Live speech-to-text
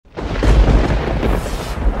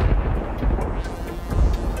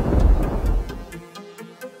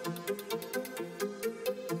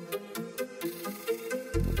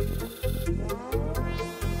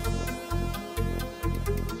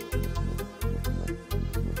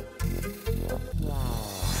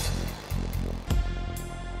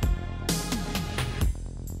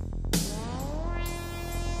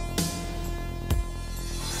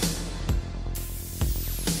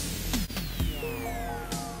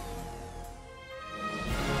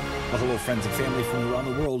Well, hello friends and family from around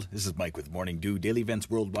the world. This is Mike with Morning Dew, daily events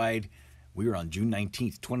worldwide. We are on June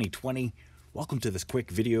 19th, 2020. Welcome to this quick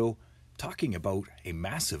video talking about a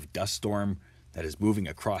massive dust storm that is moving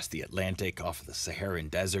across the Atlantic off of the Saharan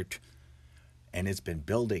desert. And it's been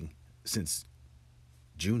building since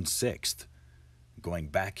June 6th, going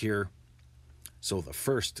back here. So the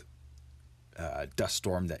first dust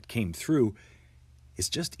storm that came through is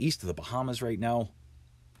just east of the Bahamas right now.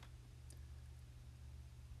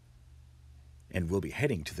 And we'll be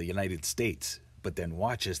heading to the United States. But then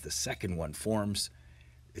watch as the second one forms.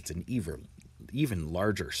 It's an even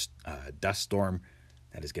larger dust storm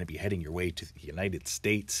that is going to be heading your way to the United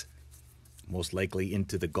States, most likely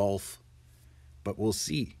into the Gulf. But we'll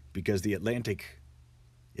see, because the Atlantic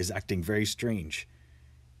is acting very strange.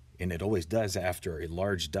 And it always does after a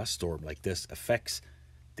large dust storm like this affects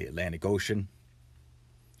the Atlantic Ocean.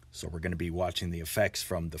 So we're going to be watching the effects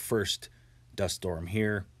from the first dust storm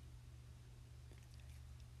here,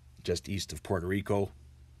 just east of Puerto Rico,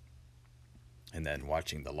 and then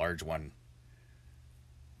watching the large one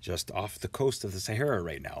just off the coast of the Sahara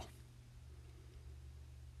right now.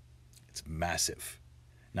 It's massive.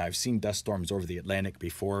 Now, I've seen dust storms over the Atlantic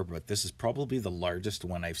before, but this is probably the largest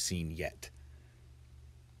one I've seen yet.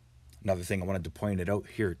 Another thing I wanted to point it out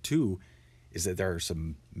here too is that there are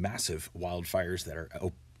some massive wildfires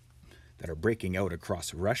that are breaking out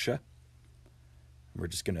across Russia. We're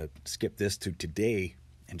just going to skip this to today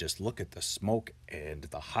and just look at the smoke and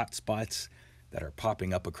the hot spots that are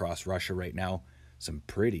popping up across Russia right now. Some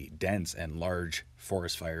pretty dense and large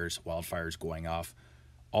forest fires, wildfires going off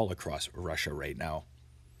all across Russia right now.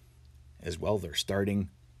 As well, they're starting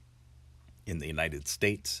in the United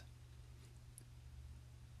States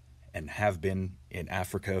and have been in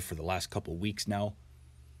Africa for the last couple weeks now.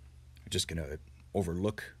 I'm just going to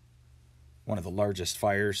overlook one of the largest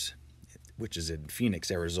fires, which is in Phoenix,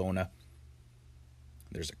 Arizona.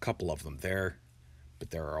 There's a couple of them there, but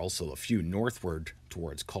there are also a few northward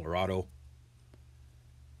towards Colorado,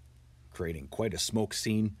 creating quite a smoke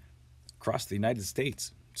scene across the United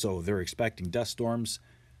States. So they're expecting dust storms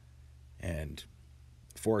and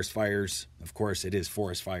forest fires. Of course, it is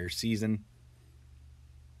forest fire season.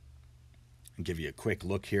 I'll give you a quick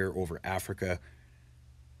look here over Africa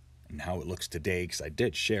and how it looks today, because I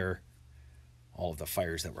did share all of the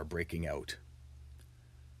fires that were breaking out.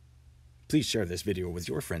 Please share this video with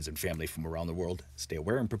your friends and family from around the world. Stay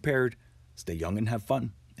aware and prepared, stay young and have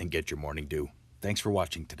fun, and get your morning dew. Thanks for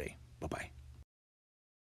watching today. Bye-bye.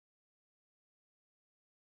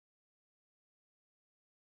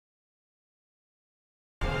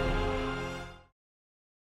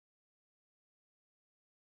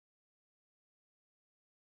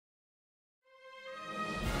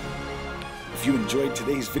 If you enjoyed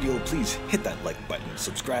today's video, please hit that like button,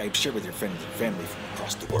 subscribe, share with your friends and family from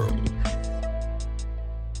across the world.